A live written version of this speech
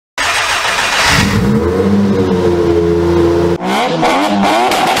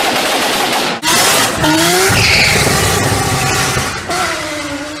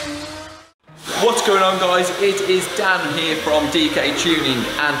is Dan here from DK Tuning,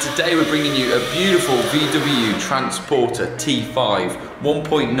 and today we're bringing you a beautiful VW Transporter T5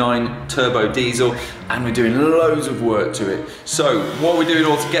 1.9 turbo diesel, and we're doing loads of work to it. So what we're doing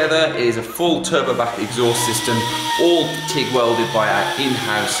all together is a full turbo back exhaust system, all TIG welded by our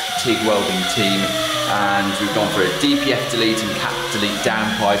in-house TIG welding team, and we've gone for a DPF delete and cap delete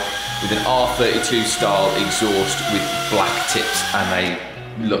downpipe with an R32 style exhaust with black tips, and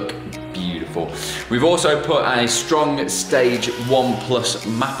they look beautiful. We've also put a strong stage 1 plus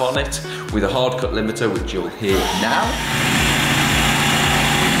map on it with a hard cut limiter, which you'll hear now.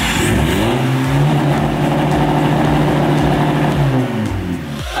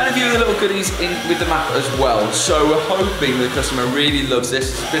 And a few of the little goodies in with the map as well. So we're hoping the customer really loves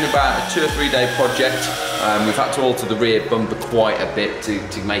this. It's been about a 2 or 3 day project. We've had to alter the rear bumper quite a bit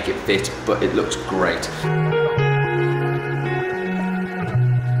to make it fit, but it looks great.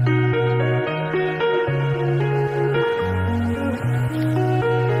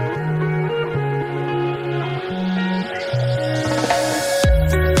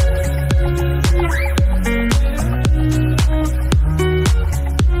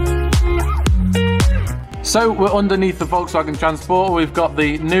 So we're underneath the Volkswagen Transporter. We've got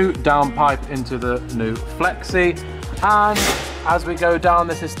the new downpipe into the new Flexi, and as we go down,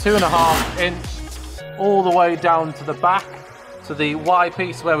 this is 2.5 inch all the way down to the back to the Y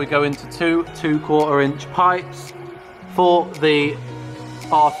piece, where we go into 2 2/4 inch pipes for the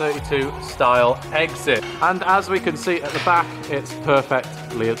R32 style exit. And as we can see at the back, it's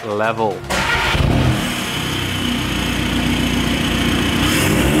perfectly level.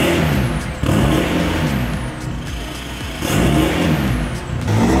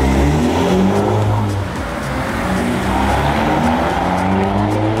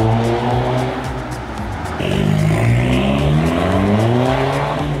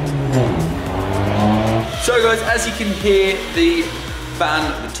 So guys, as you can hear, the van,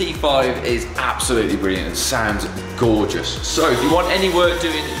 the T5, is absolutely brilliant and sounds gorgeous. So if you want any work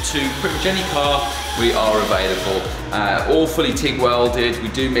doing to pretty much any car, we are available. All fully TIG welded. We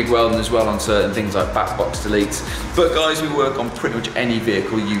do MIG welding as well on certain things like back box deletes. But guys, we work on pretty much any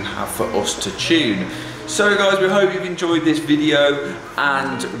vehicle you have for us to tune. So guys, we hope you've enjoyed this video,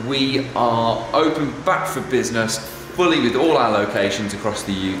 and we are open back for business fully with all our locations across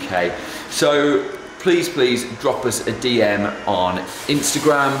the UK. So please drop us a DM on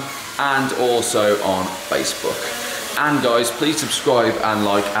Instagram and also on Facebook. And guys, please subscribe and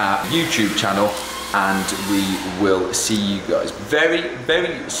like our YouTube channel, and we will see you guys very,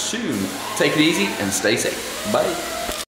 very soon. Take it easy and stay safe. Bye.